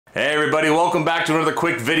Hey everybody, welcome back to another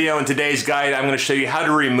quick video. In today's guide, I'm going to show you how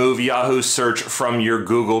to remove Yahoo search from your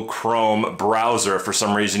Google Chrome browser. If for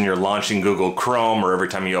some reason you're launching Google Chrome or every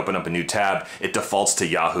time you open up a new tab, it defaults to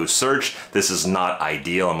Yahoo search. This is not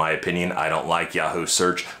ideal in my opinion. I don't like Yahoo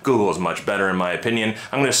search. Google is much better in my opinion.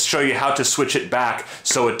 I'm going to show you how to switch it back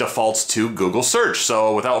so it defaults to Google search.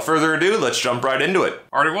 So without further ado, let's jump right into it.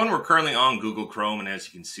 All right everyone, we're currently on Google Chrome, and as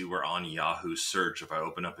you can see, we're on Yahoo search. If I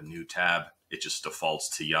open up a new tab, it just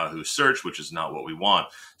defaults to Yahoo search, which is not what we want.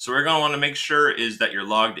 So what we're going to want to make sure is that you're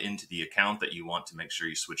logged into the account that you want to make sure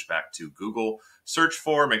you switch back to Google search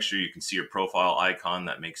for. Make sure you can see your profile icon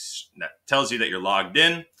that tells you that you're logged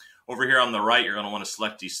in. Over here on the right, you're going to want to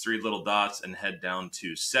select these three little dots and head down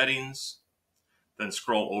to settings. Then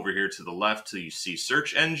scroll over here to the left till you see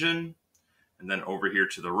search engine. And then over here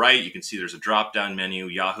to the right, you can see there's a drop-down menu.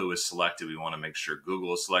 Yahoo is selected. We want to make sure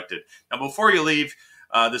Google is selected. Now, before you leave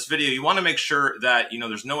this video, you want to make sure that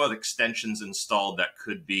there's no other extensions installed that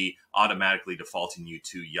could be automatically defaulting you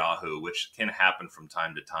to Yahoo, which can happen from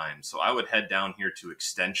time to time. So I would head down here to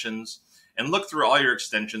extensions and look through all your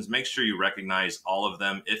extensions. Make sure you recognize all of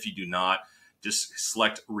them. If you do not, just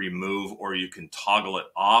select remove, or you can toggle it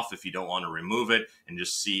off if you don't want to remove it and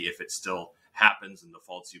just see if it still happens and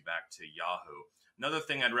defaults you back to Yahoo. Another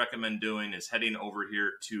thing I'd recommend doing is heading over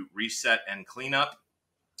here to reset and cleanup,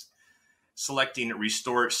 selecting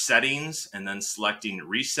restore settings, and then selecting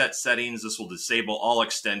reset settings. This will disable all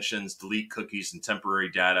extensions, delete cookies and temporary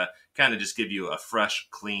data, kind of just give you a fresh,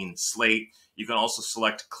 clean slate. You can also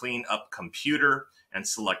select clean up computer and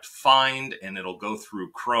select find, and it'll go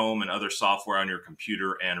through Chrome and other software on your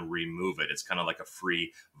computer and remove it. It's kind of like a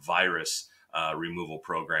free virus removal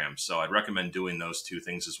program. So I'd recommend doing those two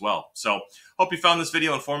things as well. So hope you found this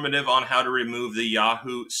video informative on how to remove the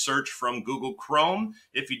Yahoo search from Google Chrome.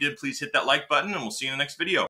 If you did, please hit that like button, and we'll see you in the next video.